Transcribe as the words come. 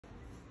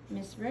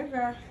Miss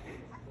River.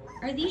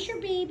 Are these your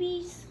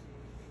babies?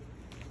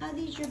 Are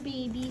these your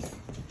babies?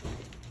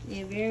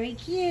 They're very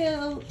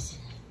cute.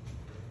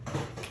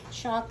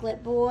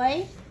 Chocolate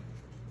boy.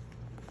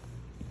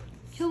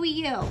 Who are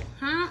you?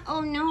 Huh?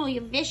 Oh no,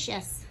 you're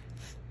vicious.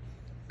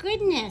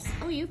 Goodness.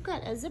 Oh, you've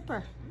got a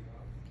zipper.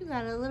 You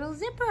got a little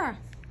zipper.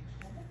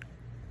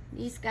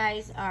 These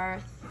guys are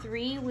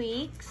 3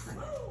 weeks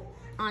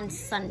on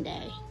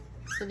Sunday.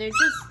 So they're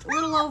just a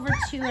little over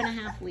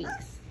 2.5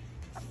 weeks.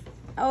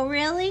 Oh,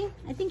 really?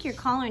 I think your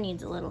collar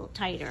needs a little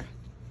tighter.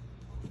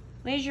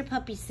 Where's your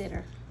puppy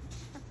sitter?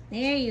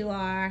 There you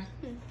are.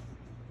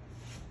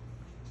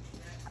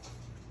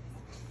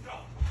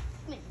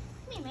 Come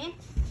here, man.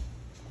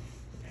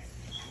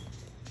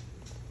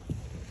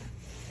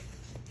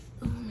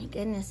 Oh my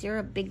goodness, you're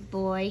a big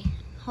boy.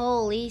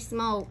 Holy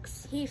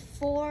smokes. He's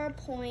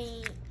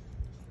 4.3,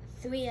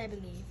 I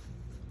believe.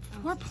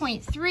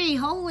 4.3,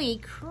 holy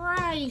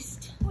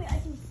Christ. Wait, I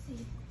can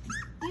see.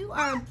 You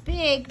are a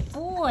big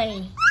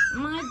boy.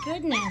 My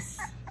goodness.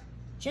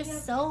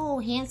 Just so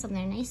handsome.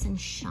 They're nice and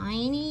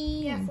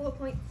shiny. Yeah,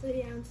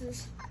 4.3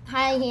 ounces.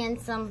 Hi,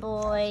 handsome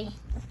boy.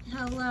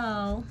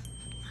 Hello.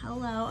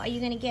 Hello. Are you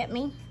going to get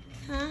me?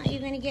 Huh? Are you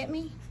going to get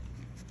me?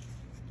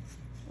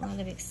 A lot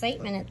of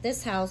excitement at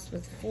this house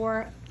with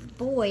 4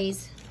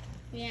 boys.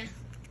 Yeah.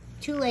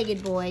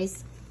 2-legged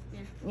boys.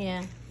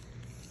 Yeah.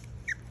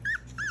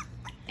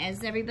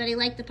 Does everybody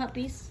like the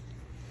puppies?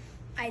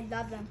 I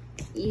love them.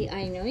 Yeah,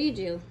 I know you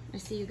do. I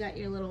see you got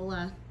your little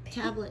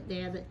tablet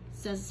there that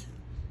says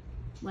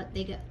what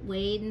they got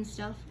weighed and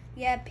stuff.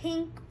 Yeah,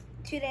 Pink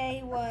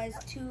today was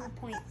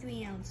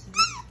 2.3 ounces.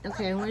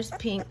 Okay, where's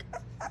Pink?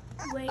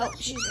 Wait. Oh,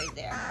 she's right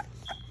there.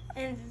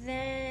 And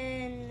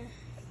then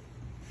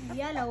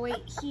Yellow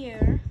weight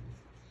here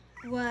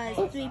was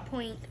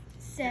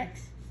 3.6.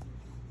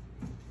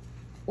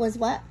 Was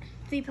what?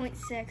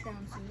 3.6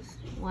 ounces.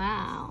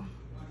 Wow.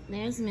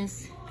 There's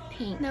Miss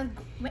Pink. No,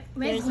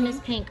 There's Miss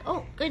Pink.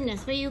 Oh,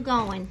 goodness. Where you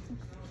going?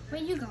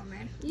 Where you going,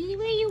 man?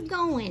 Where you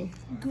going?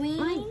 Green.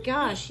 My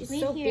gosh, he's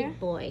so here. big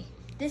boy.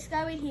 This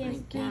guy right here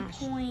is My gosh.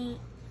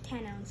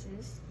 3.10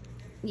 ounces.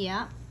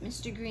 Yeah,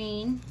 Mr.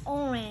 Green.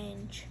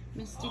 Orange.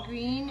 Mr.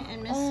 Green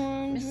and Miss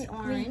Orange.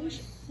 Green.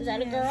 Is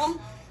that a girl?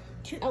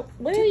 Oh,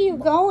 Where are you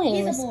going,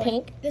 he's a Miss boy.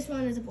 Pink? This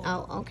one is a boy.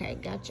 Oh, okay,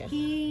 gotcha.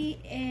 He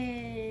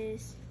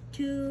is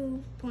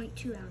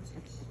 2.2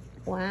 ounces.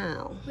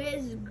 Wow.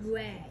 Where's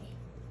Gray?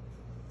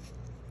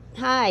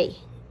 Hi.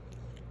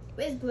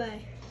 Where's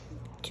Gray?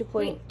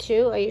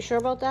 2.2. Are you sure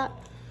about that?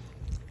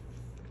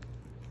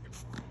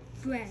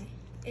 Gray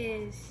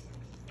is...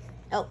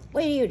 Oh,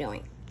 what are you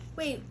doing?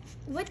 Wait,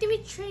 what did we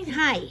trade?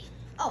 Hi.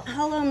 Oh.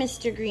 Hello,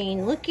 Mr.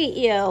 Green. Look at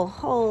you.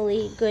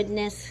 Holy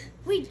goodness.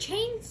 We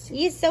changed...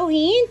 You're so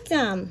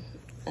handsome.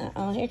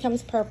 Uh-oh, here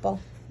comes purple.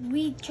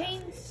 We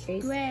changed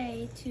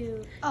Gray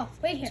to... Oh,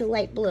 right here. To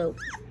light blue.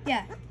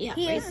 Yeah. Yeah,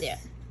 he right is there.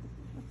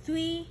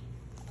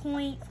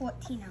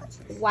 3.14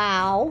 ounces.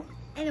 Wow.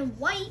 And a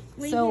white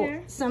right So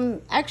here.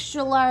 some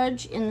extra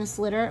large in this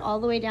litter all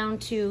the way down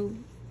to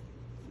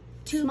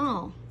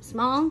small.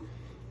 Small,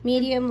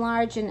 medium,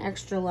 large, and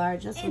extra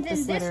large. That's And what then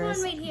this this litter one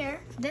is. right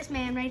here, this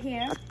man right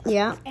here,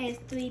 Yeah. is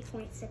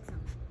 3.6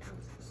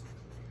 ounces.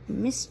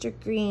 Mr.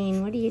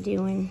 Green, what are you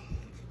doing?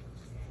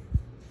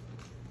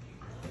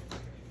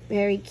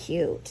 Very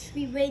cute.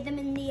 We weighed them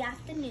in the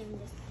afternoon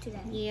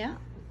today. Yeah.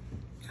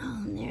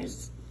 Oh, and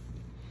there's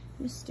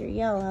Mr.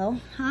 Yellow.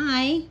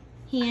 Hi,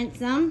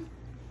 handsome.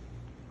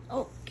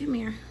 Oh, come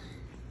here.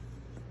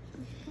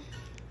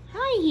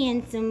 Hi,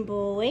 handsome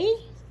boy.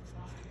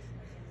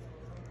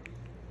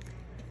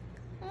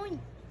 Oh,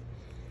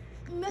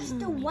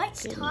 Mr. Oh, my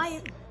White's goodness.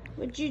 tired.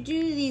 What'd you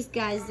do to these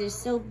guys? They're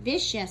so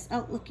vicious.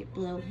 Oh, look at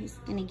Blue. He's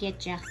gonna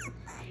get ya.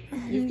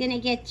 He's gonna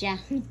get ya.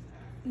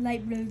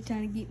 Light blue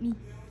trying to get me.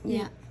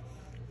 Yeah.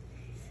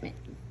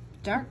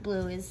 Dark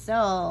Blue is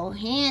so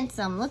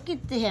handsome. Look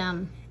at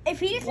him.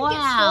 If he doesn't Wow.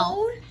 get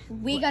sold,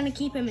 we're gonna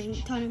keep him and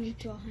turn him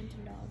into a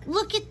hunting dog.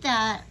 Look at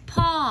that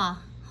paw.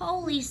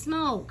 Holy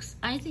smokes.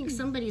 I think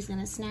somebody's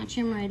gonna snatch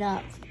him right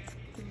up.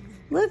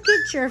 Look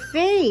at your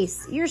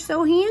face. You're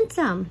so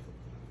handsome.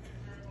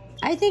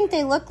 I think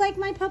they look like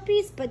my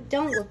puppies, but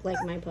don't look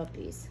like my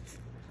puppies.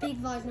 Big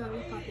V's not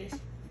with puppies.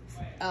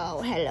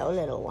 Oh, hello,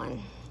 little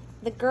one.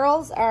 The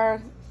girls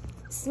are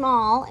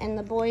small and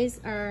the boys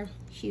are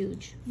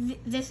huge.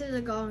 This is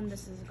a girl and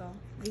this is a girl.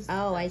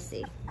 Oh, I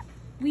see.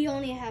 We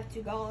only have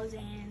 2 girls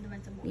and the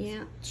rest are boys.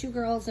 Yeah, 2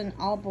 girls and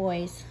all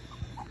boys.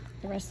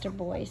 The rest are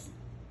boys.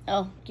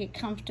 Oh, get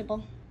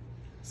comfortable.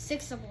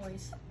 6 are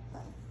boys.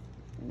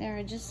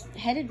 They're just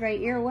headed right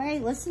your way,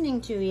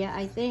 listening to you,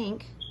 I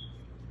think.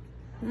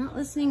 Not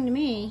listening to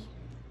me.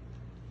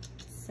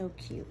 So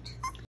cute.